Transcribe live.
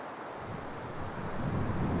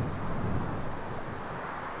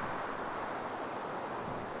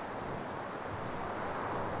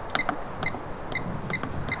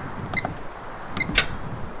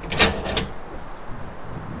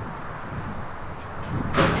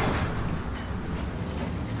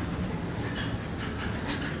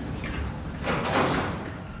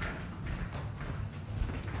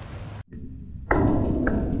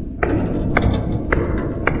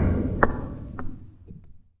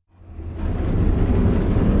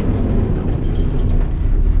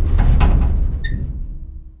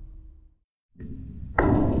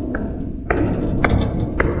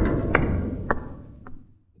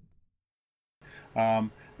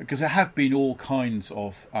because there have been all kinds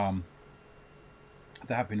of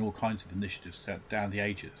initiatives down the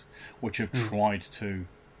ages which have tried to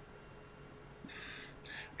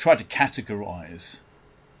categorize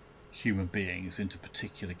human beings into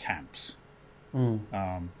particular camps,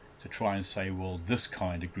 to try and say, well, this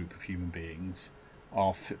kind of group of human beings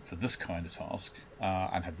are fit for this kind of task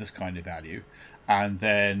and have this kind of value, and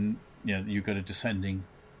then you've got a descending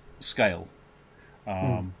scale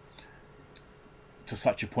to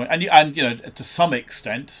such a point, and to some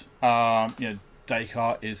extent,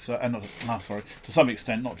 Descartes is to some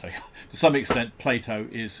extent not Descartes. To some extent, Plato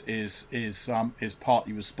is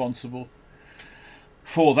partly responsible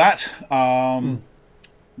for that,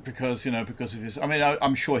 because of his. I mean,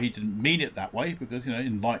 I'm sure he didn't mean it that way, because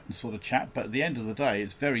enlightened sort of chap. But at the end of the day,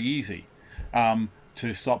 it's very easy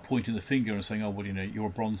to start pointing the finger and saying, "Oh, well, you're a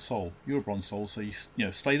bronze soul. You're a bronze soul, so you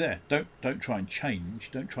stay there. Don't try and change.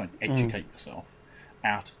 Don't try and educate yourself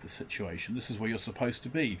out of the situation. This is where you're supposed to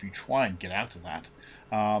be. If you try and get out of that,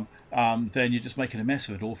 then you're just making a mess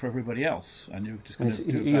of it all for everybody else, and you're just going to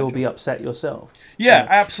you'll be upset yourself." Yeah,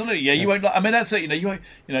 absolutely. Yeah, you won't. I mean, that's it. You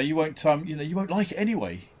won't like it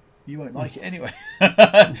anyway. You won't like it anyway.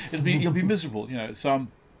 You'll be miserable. It's and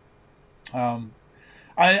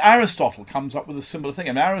Aristotle comes up with a similar thing,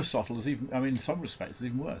 and Aristotle is even. I mean, in some respects, is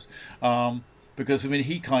even worse, because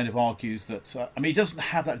he kind of argues that. He doesn't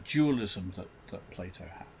have that dualism that Plato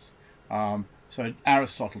has. So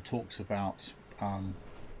Aristotle talks about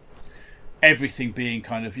everything being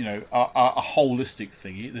kind of a holistic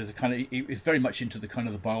thing. There's a kind of he's very much into the kind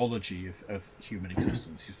of the biology of human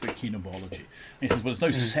existence. He's very keen on biology, and he says, well, there's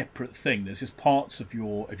no separate thing. There's just parts of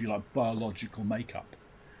your, if you like, biological makeup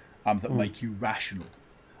that make you rational,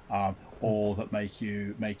 or that make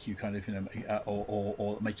you kind of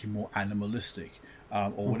or make you more animalistic.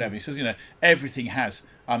 Or whatever. He says, everything has.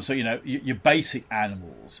 So your basic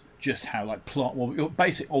animals just have like your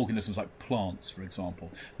basic organisms like plants, for example.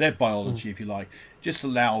 Their biology, if you like, just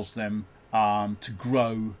allows them to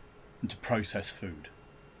grow and to process food,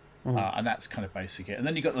 and that's kind of basic it. And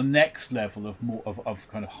then you've got the next level of more of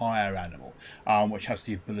kind of higher animal, which has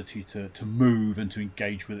the ability to move and to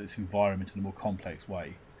engage with its environment in a more complex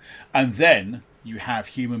way. And then you have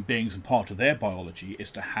human beings, and part of their biology is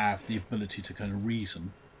to have the ability to kind of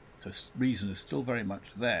reason. So reason is still very much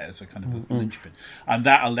there as a kind of a linchpin, and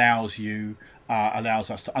that allows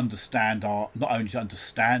us to understand not only to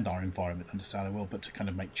understand our environment, understand our world, but to kind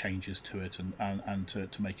of make changes to it and to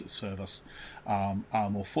make it serve us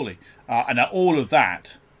more fully. And all of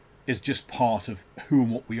that is just part of who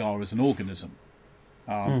and what we are as an organism.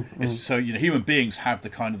 So human beings have the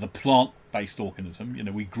kind of the plant-based organism.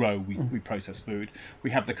 We grow, we process food. We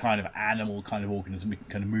have the kind of animal kind of organism. We can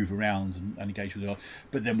kind of move around and engage with the world.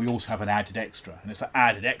 But then we also have an added extra, and it's that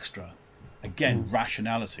added extra, again,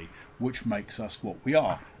 rationality, which makes us what we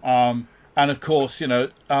are. And of course, he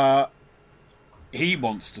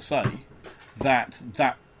wants to say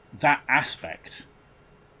that aspect.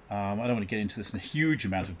 I don't want to get into this in a huge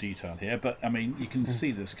amount of detail here, but I mean, you can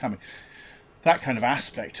see this coming. That kind of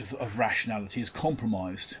aspect of rationality is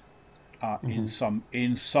compromised in some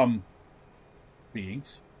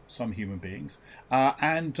beings, some human beings,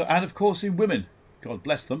 and of course in women. God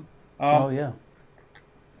bless them.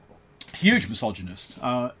 Huge misogynist,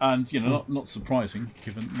 and not surprising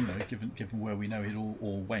given where we know it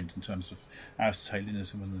all went in terms of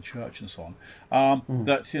Aristotelianism and the church and so on.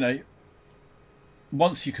 That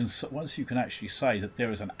once you can actually say that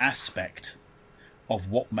there is an aspect of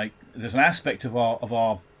there's an aspect of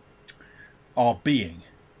our being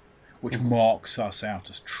which marks us out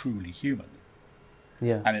as truly human.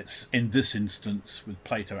 Yeah. And it's in this instance with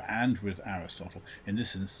Plato and with Aristotle. In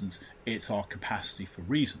this instance, it's our capacity for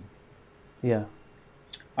reason. Yeah.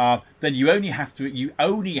 Then you only have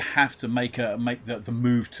to make the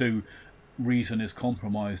move to reason is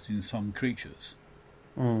compromised in some creatures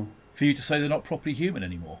for you to say they're not properly human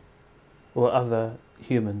anymore. Or other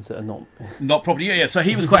humans that are not properly. Yeah. So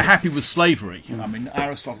he was quite happy with slavery. I mean,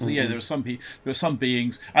 Aristotle said, there are some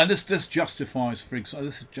beings, and this justifies, for example,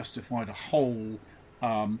 this has justified a whole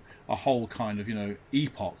kind of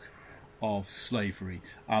epoch of slavery,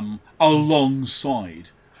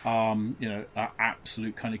 alongside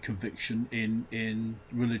absolute kind of conviction in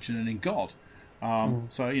religion and in God.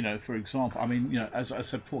 So for example, I mean, as I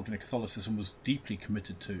said before, Catholicism was deeply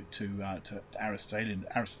committed to Aristotelian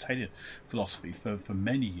philosophy for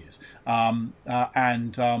many years, and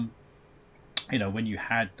when you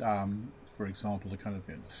had, for example, the kind of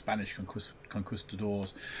the Spanish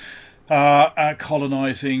conquistadors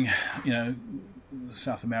colonizing,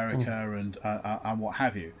 South America and what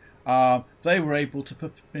have you, they were able to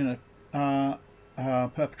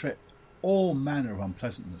perpetrate all manner of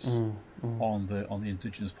unpleasantness on the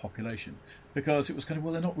indigenous population, because it was kind of,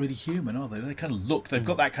 well, they're not really human, are they? They kind of look, they've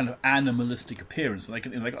got that kind of animalistic appearance, and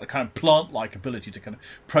they've got the kind of plant-like ability to kind of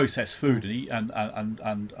process food and eat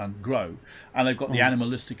and grow, and they've got the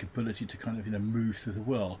animalistic ability to kind of move through the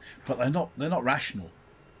world, but they're not rational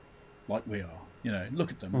like we are.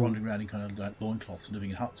 Look at them wandering around in kind of like loincloths,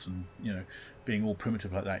 living in huts, and being all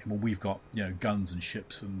primitive like that. Well, we've got guns and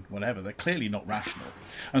ships and whatever. They're clearly not rational,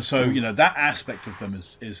 and so that aspect of them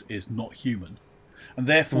is not human, and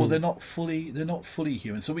therefore they're not fully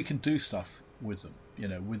human. So we can do stuff with them,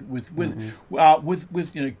 with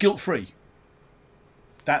guilt free.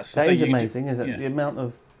 That is amazing, isn't it? The amount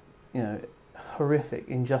of horrific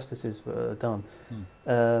injustices that are done,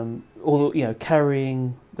 all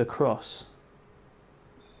carrying the cross.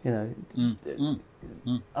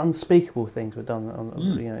 Unspeakable things were done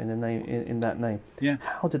in the name, in that name. Yeah.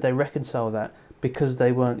 How did they reconcile that? Because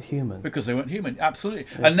they weren't human. Because they weren't human, absolutely.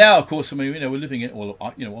 Yeah. And now, of course, we're living in. Well,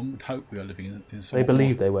 one would hope we are living in. They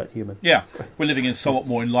believed they weren't human. Yeah, we're living in somewhat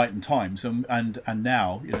more enlightened times, and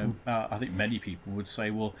now, I think many people would say,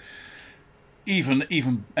 well, even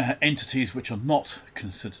entities which are not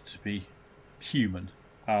considered to be human.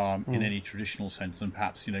 In any traditional sense, and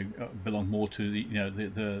perhaps belong more to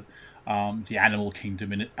the animal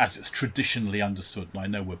kingdom as it's traditionally understood. And I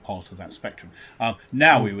know we're part of that spectrum.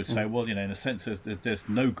 Now we would say, well, in a sense, there's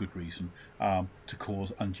no good reason to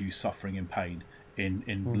cause undue suffering and pain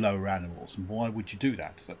in lower animals. And why would you do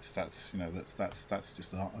that? That's just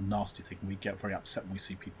a nasty thing. We get very upset when we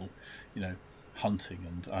see people,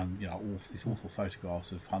 hunting and these awful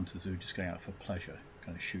photographs of hunters who are just going out for pleasure,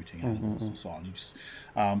 kind of shooting animals and so on. You just,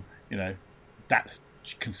 that's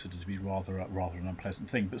considered to be rather an unpleasant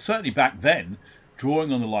thing. But certainly back then,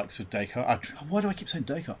 drawing on the likes of Descartes. Why do I keep saying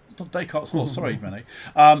Descartes? It's not Descartes' fault. Sorry, René.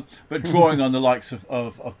 But drawing on the likes of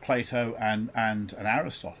Plato and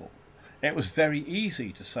Aristotle, it was very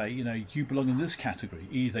easy to say, you belong in this category.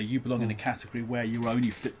 Either you belong in a category where you're only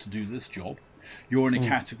fit to do this job. You're in a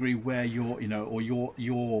category where your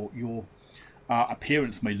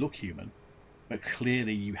appearance may look human, but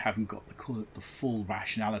clearly you haven't got the full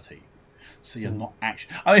rationality. So you're not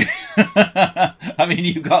actually.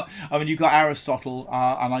 You've got Aristotle,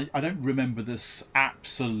 and I don't remember this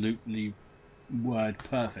absolutely word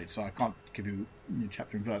perfect, so I can't give you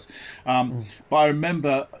chapter and verse. But I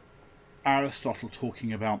remember Aristotle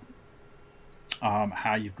talking about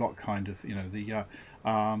how you've got kind of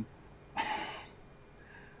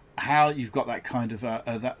how you've got that kind of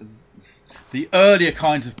the earlier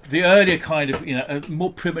kind of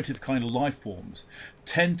more primitive kind of life forms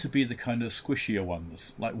tend to be the kind of squishier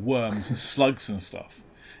ones, like worms and slugs and stuff.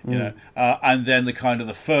 And then the kind of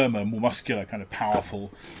the firmer, more muscular, kind of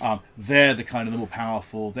powerful. They're the more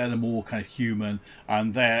powerful. They're the more kind of human.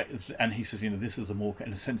 And he says, this is the more,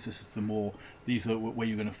 in a sense, this is the more. These are where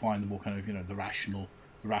you're going to find the more kind of, the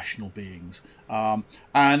rational beings.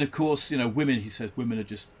 And of course, women. He says women are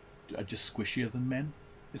just squishier than men.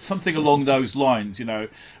 It's something along those lines, you got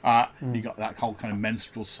that whole kind of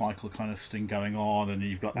menstrual cycle kind of thing going on, and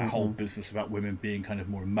you've got that whole business about women being kind of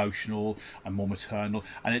more emotional and more maternal,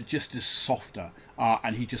 and it just is softer.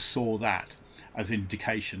 And he just saw that as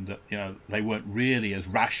indication that they weren't really as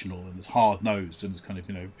rational and as hard nosed and as kind of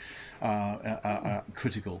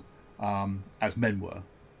critical as men were.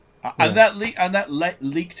 And that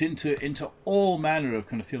leaked into all manner of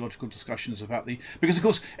kind of theological discussions about because of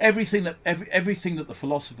course everything that the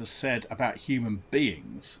philosophers said about human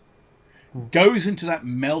beings goes into that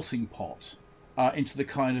melting pot, into the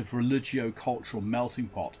kind of religio-cultural melting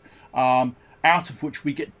pot, out of which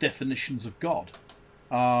we get definitions of God.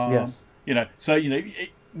 Yes.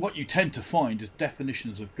 What you tend to find is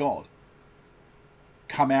definitions of God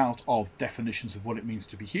come out of definitions of what it means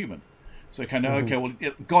to be human. So kind of, okay, well,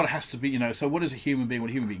 God has to be, so what is a human being? Well,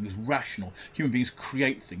 a human being is rational. Human beings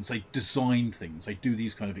create things. They design things. They do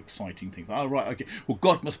these kind of exciting things. Oh, right, okay. Well,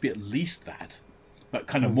 God must be at least that, but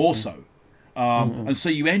kind of more so. And so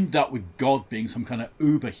you end up with God being some kind of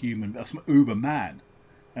uber-human, some uber-man.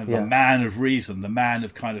 And the man of reason, the man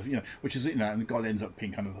of kind of, which is, and God ends up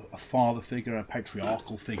being kind of a father figure, a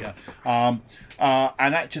patriarchal figure. And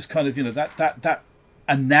that just kind of, that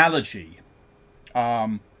analogy,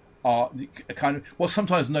 are kind of what's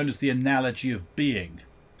sometimes known as the analogy of being.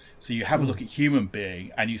 So you have a look at human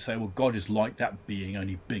being and you say, well, God is like that being,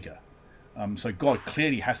 only bigger. So God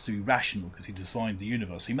clearly has to be rational because he designed the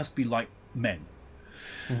universe. He must be like men.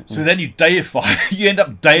 So then you end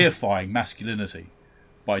up deifying masculinity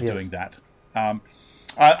by doing that. And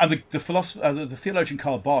the philosopher, the theologian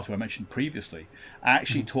Karl Barth, who I mentioned previously,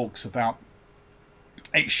 actually talks about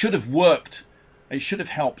it should have worked It should have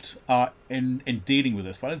helped in dealing with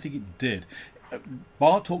this, but I don't think it did.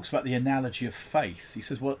 Barth talks about the analogy of faith. He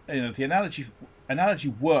says, well, the analogy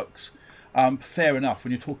works fair enough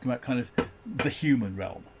when you're talking about kind of the human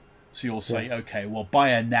realm. So you'll say, okay, well, by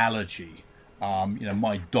analogy,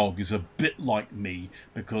 my dog is a bit like me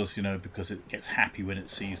because it gets happy when it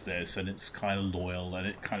sees this, and it's kind of loyal, and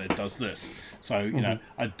it kind of does this. So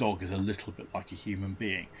a dog is a little bit like a human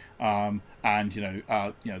being, and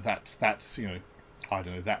that's I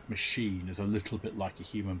don't know, that machine is a little bit like a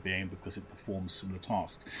human being because it performs similar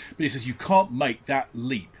tasks. But he says you can't make that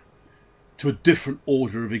leap to a different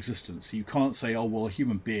order of existence. You can't say, oh well,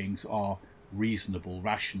 human beings are reasonable,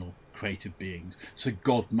 rational, creative beings, so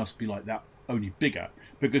God must be like that, only bigger,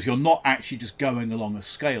 because you're not actually just going along a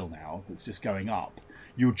scale now that's just going up.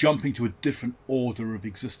 You're jumping to a different order of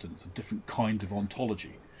existence, a different kind of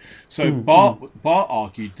ontology. So Barth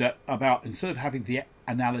argued that about, instead of having the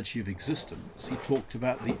analogy of existence, he talked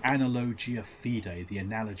about the analogia fide, the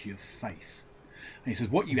analogy of faith. And he says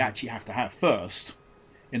what you actually have to have first,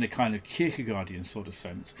 in a kind of Kierkegaardian sort of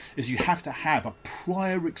sense, is you have to have a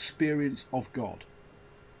prior experience of God.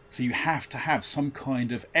 So you have to have some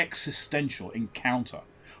kind of existential encounter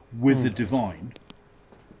with the divine.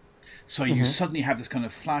 So you suddenly have this kind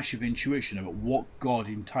of flash of intuition about what God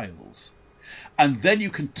entails. And then you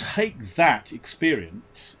can take that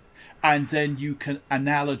experience and then you can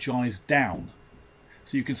analogize down.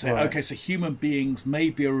 So you can say, okay, so human beings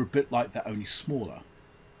maybe are a bit like that, only smaller.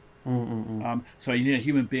 So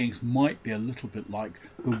human beings might be a little bit like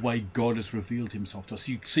the way God has revealed himself to us.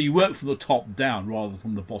 So you work from the top down rather than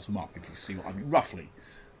from the bottom up, if you see what I mean, roughly.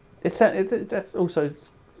 That also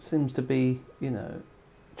seems to be,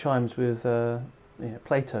 chimes with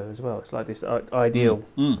Plato as well. It's like this ideal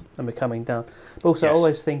and we're coming down. But also I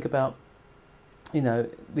always think about, the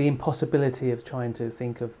impossibility of trying to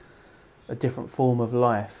think of a different form of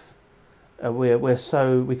life.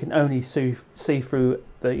 We can only see through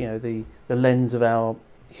the lens of our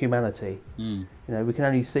humanity. We can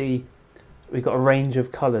only see. We've got a range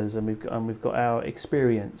of colours, and we've got our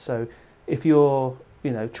experience. So if you're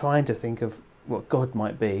trying to think of what God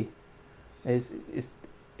might be, it's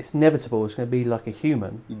inevitable. It's going to be like a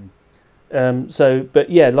human. I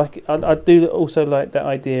do also like that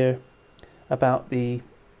idea about the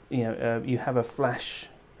you have a flash.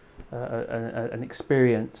 An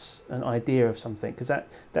experience, an idea of something, because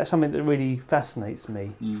that's something that really fascinates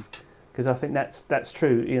me. Because I think that's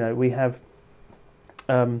true. We have.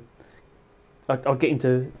 I'll get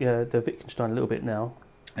into the Wittgenstein a little bit now.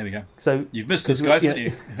 There we go. So you've missed us, guys, haven't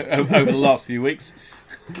you? Over the last few weeks.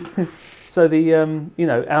 So the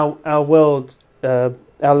our world, our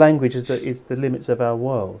language is the limits of our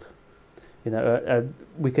world.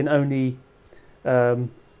 We can only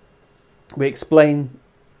we explain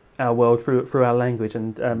our world through our language,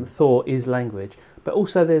 and thought is language, but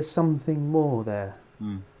also there's something more there,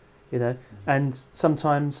 and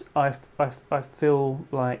sometimes I feel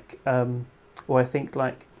like or I think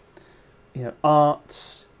like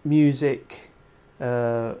art, music,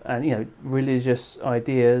 and religious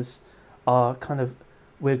ideas are kind of,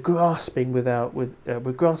 we're grasping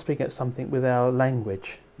at something with our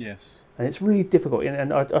language. Yes. And it's really difficult,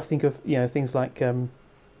 and I think of things like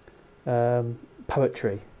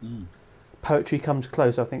poetry. Poetry comes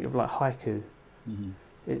close. I think of like haiku.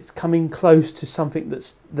 It's coming close to something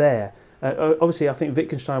that's there. Obviously, I think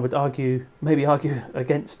Wittgenstein would argue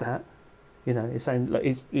against that. It's saying like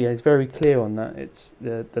it's very clear on that. It's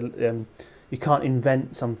the you can't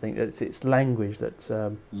invent something. It's language that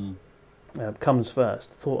comes first.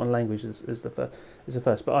 Thought and language is the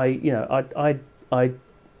first. But I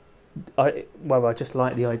just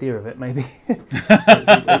like the idea of it, maybe.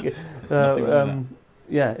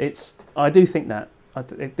 I do think that,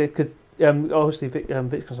 because obviously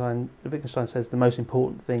Wittgenstein says the most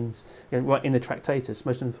important things, right in the Tractatus,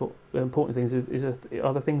 most important things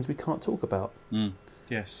are the things we can't talk about.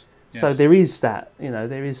 Yes. So there is that,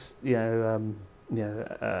 there is that which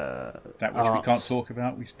arts. We can't talk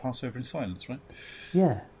about, we pass over in silence, right?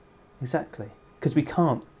 Yeah, exactly, because we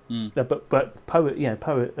can't. But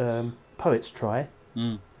poets try,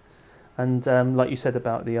 and like you said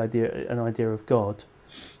about an idea of God,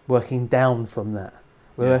 working down from that,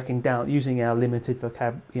 we're working down using our limited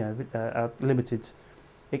our limited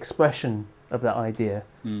expression of that idea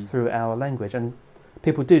through our language, and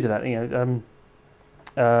people do that.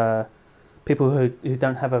 People who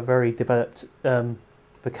don't have a very developed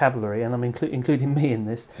vocabulary, and I'm including me in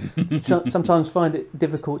this, sometimes find it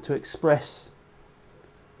difficult to express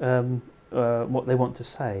what they want to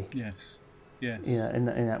say. Yes. In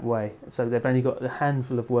that way. So they've only got a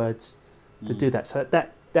handful of words to do that. So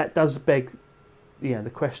that does beg the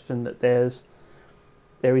question that there is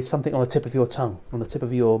something on the tip of your tongue, on the tip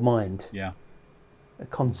of your mind. Yeah. A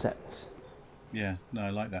concept. Yeah, no,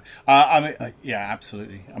 I like that. I mean, yeah,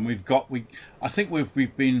 absolutely. And I think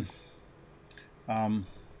we've been.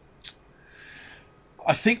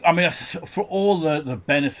 I think, I mean, for all the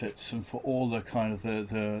benefits and for all the kind of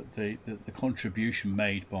the contribution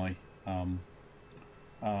made by,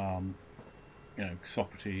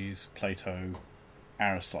 Socrates, Plato,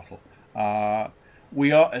 Aristotle,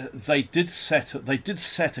 they did set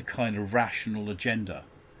a kind of rational agenda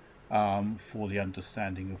for the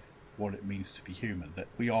understanding of what it means to be human. That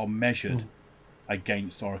we are measured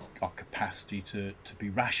against our capacity to be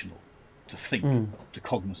rational, to think, to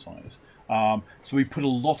cognise. So we put a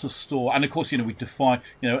lot of store, and of course, we define,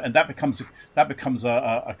 and that becomes a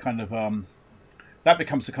kind of that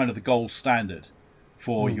becomes the kind of the gold standard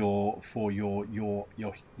for your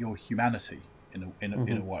humanity in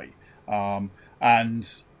a way. And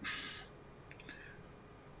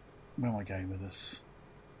where am I going with this?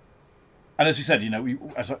 And as you said,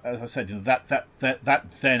 as I said, that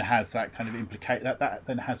then has that kind of that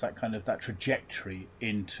then has that kind of that trajectory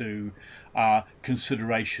into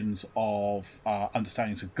considerations of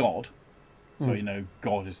understandings of God. So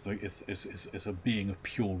God is a being of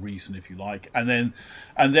pure reason, if you like, and then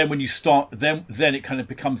when you start, then it kind of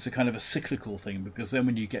becomes a kind of a cyclical thing, because then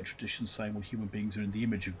when you get traditions saying, well, human beings are in the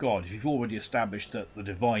image of God, if you've already established that the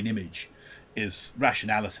divine image is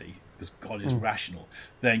rationality, because God is rational,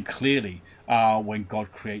 then clearly when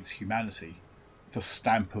God creates humanity, the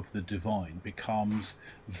stamp of the divine becomes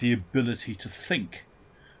the ability to think.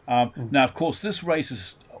 Now, of course, this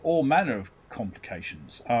raises all manner of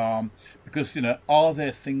complications, because are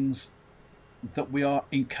there things that we are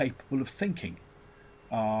incapable of thinking?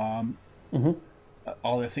 Are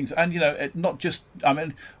there things, and not just, I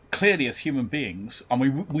mean, clearly as human beings, I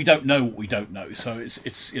mean, we don't know what we don't know, so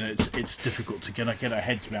it's difficult to get our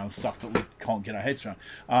heads around stuff that we can't get our heads around.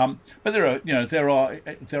 But there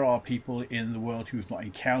are people in the world who have not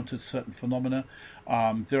encountered certain phenomena.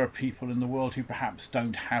 There are people in the world who perhaps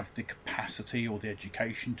don't have the capacity or the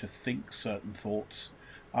education to think certain thoughts.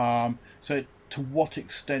 So to what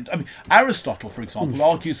extent? I mean, Aristotle, for example,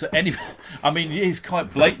 argues that he's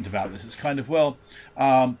quite blatant about this. It's kind of, to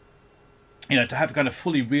have a kind of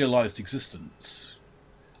fully realised existence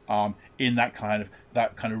in that kind of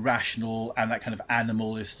rational and that kind of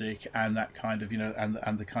animalistic and that kind of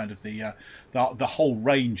and the kind of the whole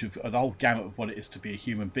range of the whole gamut of what it is to be a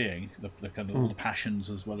human being, the kind of all the passions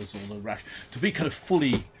as well as all the to be kind of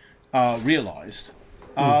fully realised.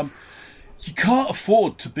 You can't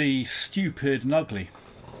afford to be stupid and ugly.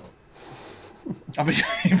 I mean,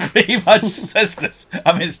 he pretty much says this.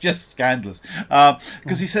 I mean, it's just scandalous.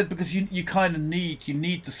 Because he said, because you kind of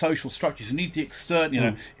need the social structures, you need the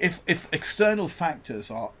external. If external factors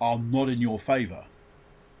are not in your favour,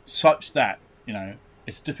 such that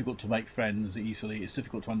it's difficult to make friends easily, it's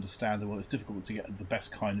difficult to understand the world, it's difficult to get the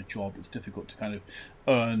best kind of job, it's difficult to kind of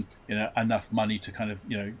earn enough money to kind of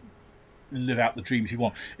live out the dreams you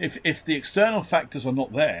want. If the external factors are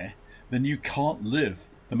not there, then you can't live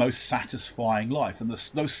the most satisfying life, and the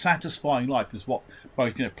most satisfying life is what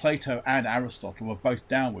both Plato and Aristotle were both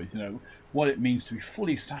down with. What it means to be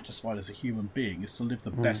fully satisfied as a human being is to live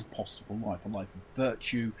the best possible life, a life of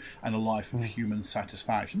virtue and a life of human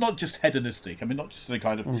satisfaction, not just hedonistic. I mean, not just the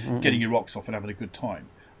kind of getting your rocks off and having a good time,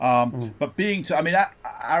 but being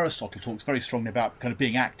Aristotle talks very strongly about kind of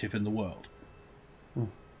being active in the world.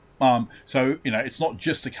 So it's not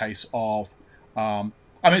just a case of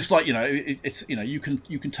I mean, it's like you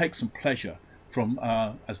can take some pleasure from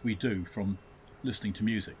as we do from listening to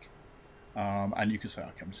music, and you can say,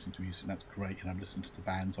 okay, I'm listening to music, that's great, and I'm listening to the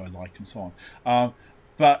bands I like and so on.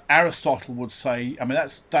 But Aristotle would say, I mean,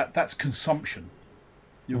 that's consumption.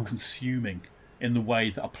 You're consuming in the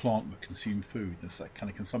way that a plant would consume food. That's that kind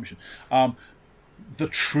of consumption. The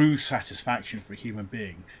true satisfaction for a human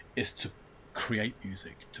being is to create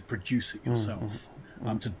music, to produce it yourself.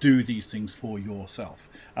 To do these things for yourself,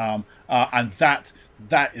 and that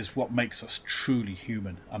is what makes us truly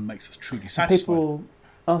human and makes us truly satisfied.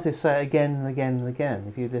 Artists say it again and again and again.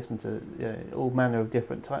 If you listen to all manner of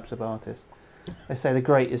different types of artists, they say the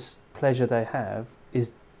greatest pleasure they have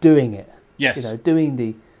is doing it. Yes, doing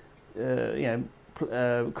the,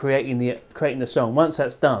 creating the song. Once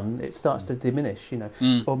that's done, it starts to diminish.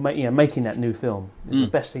 Or making that new film. The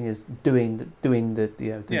best thing is doing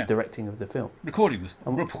the directing of the film. Recording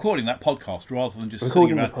that podcast rather than just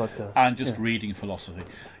sitting around and just Yeah. reading philosophy.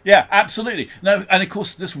 Yeah, absolutely. No, and of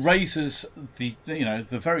course this raises the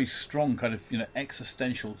very strong kind of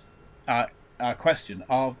existential question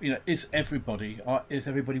of is everybody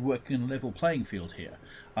working on a level playing field here?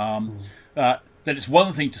 That it's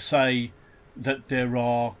one thing to say that there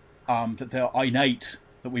are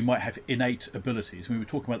that we might have innate abilities. We were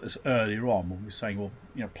talking about this earlier on when we were saying,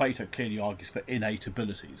 Plato clearly argues for innate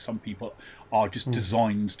abilities. Some people are just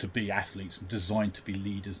designed to be athletes, and designed to be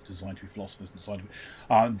leaders, designed to be philosophers, designed to be,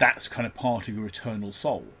 that's kind of part of your eternal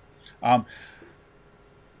soul.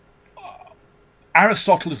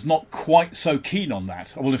 Aristotle is not quite so keen on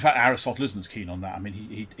that. Well, in fact, Aristotle isn't as keen on that. I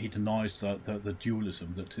mean, he denies the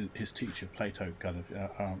dualism that his teacher Plato kind of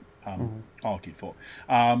argued for,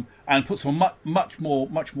 and puts much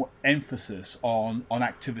more emphasis on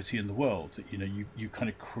activity in the world. That you kind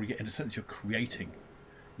of create, in a sense, you're creating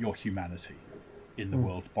your humanity in the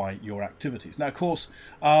world by your activities. Now, of course,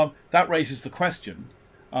 that raises the question.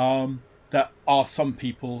 That are some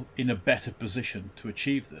people in a better position to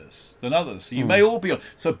achieve this than others. So you may all be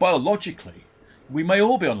so biologically, we may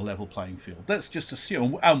all be on a level playing field. Let's just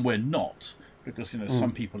assume, and we're not, because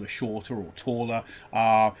some people are shorter or taller.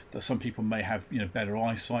 That some people may have better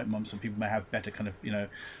eyesight. Some people may have better kind of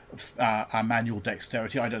manual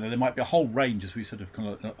dexterity. I don't know. There might be a whole range, as we sort of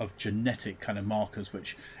genetic kind of markers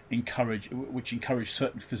which encourage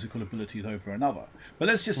certain physical abilities over another. But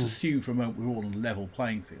let's just assume for a moment we're all on a level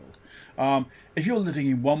playing field. If you're living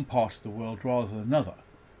in one part of the world rather than another,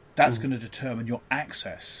 that's going to determine your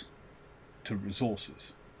access to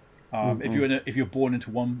resources. If you're born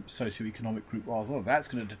into one socioeconomic group rather than another, that's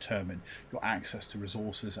going to determine your access to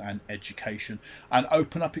resources and education, and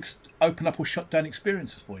open up or shut down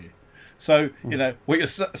experiences for you. So and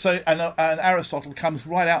Aristotle comes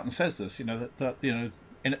right out and says this. That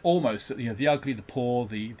in almost the ugly, the poor,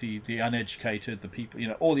 the uneducated, the people,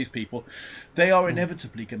 all these people, they are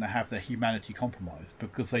inevitably going to have their humanity compromised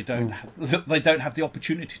because they don't have the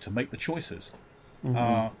opportunity to make the choices.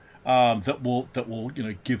 That will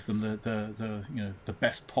give them the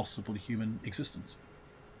best possible human existence.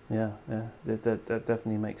 Yeah, that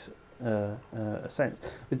definitely makes sense.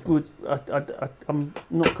 I'm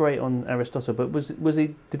not great on Aristotle, but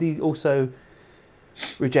did he also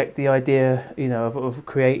reject the idea of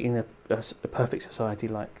creating a perfect society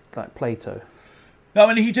like Plato? No,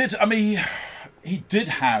 I mean he did. I mean he did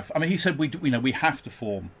have. I mean he said we have to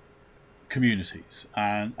form communities,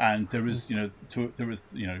 and there is the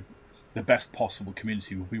best possible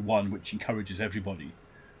community will be one which encourages everybody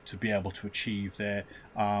to be able to achieve their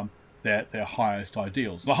highest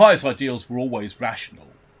ideals. The highest ideals were always rational,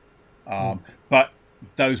 but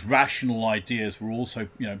those rational ideas were also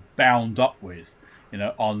bound up with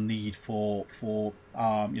our need for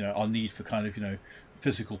kind of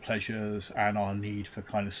physical pleasures, and our need for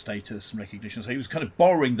kind of status and recognition. So he was kind of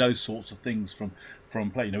borrowing those sorts of things from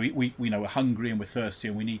Plato. We're hungry and we're thirsty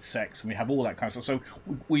and we need sex and we have all that kind of stuff. So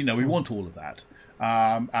we want all of that,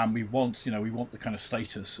 and we want the kind of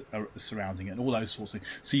status surrounding it and all those sorts of things.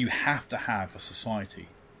 So you have to have a society,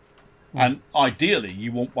 and ideally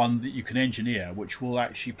you want one that you can engineer, which will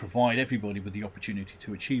actually provide everybody with the opportunity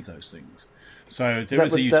to achieve those things. So there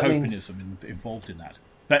is a utopianism involved in that.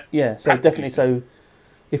 But so definitely. So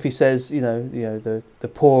if he says the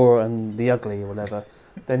poor and the ugly or whatever,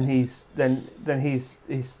 then he's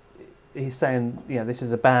saying this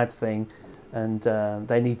is a bad thing, and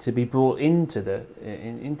they need to be brought into the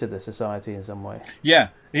society in some way. Yeah,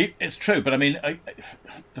 it's true. But I mean,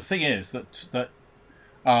 the thing is that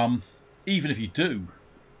even if you do,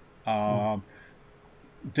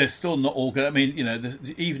 they're still not all good. I mean,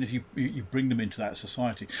 even if you bring them into that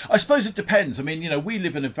society, I suppose it depends. I mean, we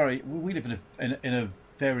live in a very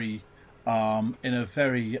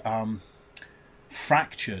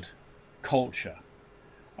fractured culture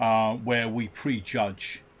where we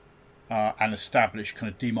prejudge and establish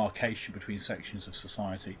kind of demarcation between sections of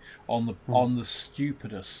society on the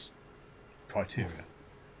stupidest criteria.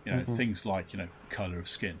 Things like colour of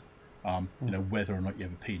skin. Whether or not you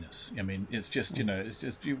have a penis. I mean, it's just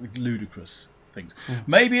ludicrous things.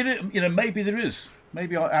 Maybe there is.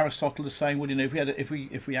 Maybe Aristotle is saying, well, if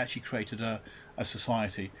we actually created a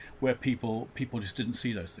society where people just didn't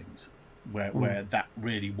see those things, where that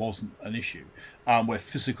really wasn't an issue, where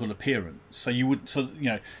physical appearance. So you would,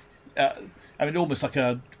 I mean, almost like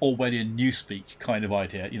a Orwellian newspeak kind of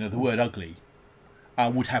idea. The word ugly.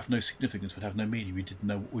 Would have no significance, would have no meaning.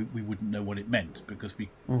 We wouldn't know what it meant because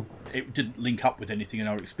it didn't link up with anything in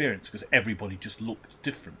our experience because everybody just looked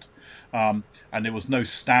different, and there was no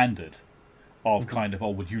standard of kind of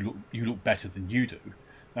you look better than you do.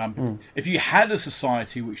 If you had a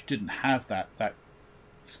society which didn't have that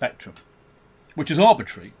spectrum, which is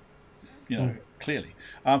arbitrary, clearly,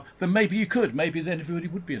 then maybe you could. Maybe then everybody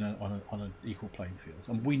would be on an equal playing field.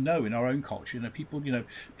 And we know in our own culture, people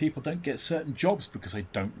don't get certain jobs because they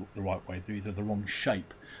don't look the right way. They're either the wrong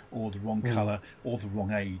shape, or the wrong colour, or the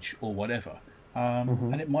wrong age, or whatever.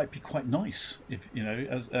 And it might be quite nice if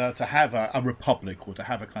to have a republic, or to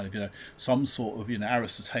have a kind of some sort of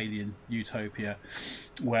Aristotelian utopia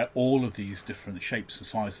where all of these different shapes and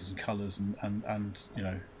sizes and colours and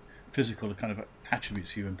physical kind of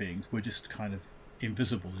attributes of human beings were just kind of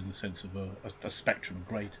invisible in the sense of a spectrum of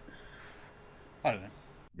grade. I don't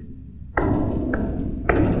know.